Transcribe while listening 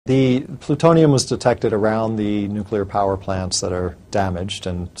The plutonium was detected around the nuclear power plants that are damaged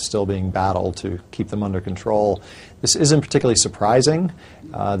and still being battled to keep them under control. This isn't particularly surprising.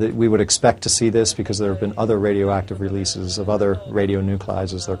 That we would expect to see this because there have been other radioactive releases of other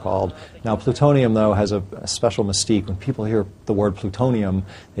radionuclides, as they're called. Now, plutonium, though, has a special mystique. When people hear the word plutonium,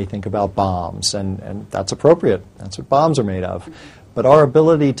 they think about bombs, and that's appropriate. That's what bombs are made of. But our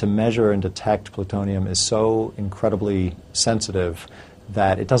ability to measure and detect plutonium is so incredibly sensitive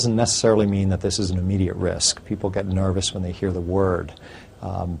that it doesn't necessarily mean that this is an immediate risk. People get nervous when they hear the word.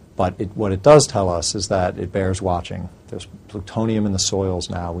 But what it does tell us is that it bears watching. There's plutonium in the soils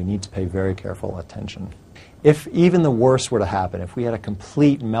now. We need to pay very careful attention. If even the worst were to happen, if we had a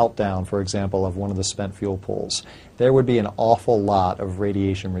complete meltdown, for example, of one of the spent fuel pools, there would be an awful lot of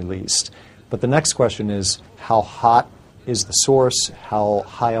radiation released. But the next question is, how hot is the source? How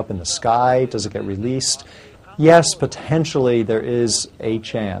high up in the sky does it get released? Yes, potentially there is a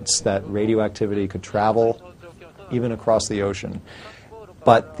chance that radioactivity could travel even across the ocean.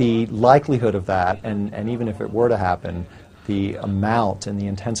 But the likelihood of that, and even if it were to happen, the amount and the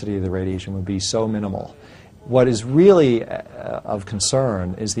intensity of the radiation would be so minimal. What is really of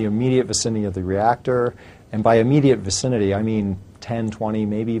concern is the immediate vicinity of the reactor, and by immediate vicinity I mean 10, 20,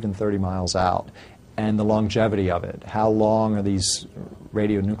 maybe even 30 miles out, and the longevity of it. How long are these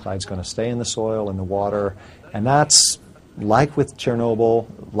radionuclides going to stay in the soil, in the water? And that's, like with Chernobyl,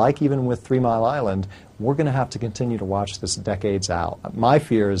 like even with 3 Mile Island, we're going to have to continue to watch this decades out. My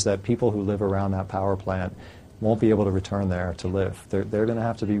fear is that people who live around that power plant won't be able to return there to live. They're going to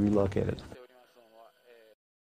have to be relocated.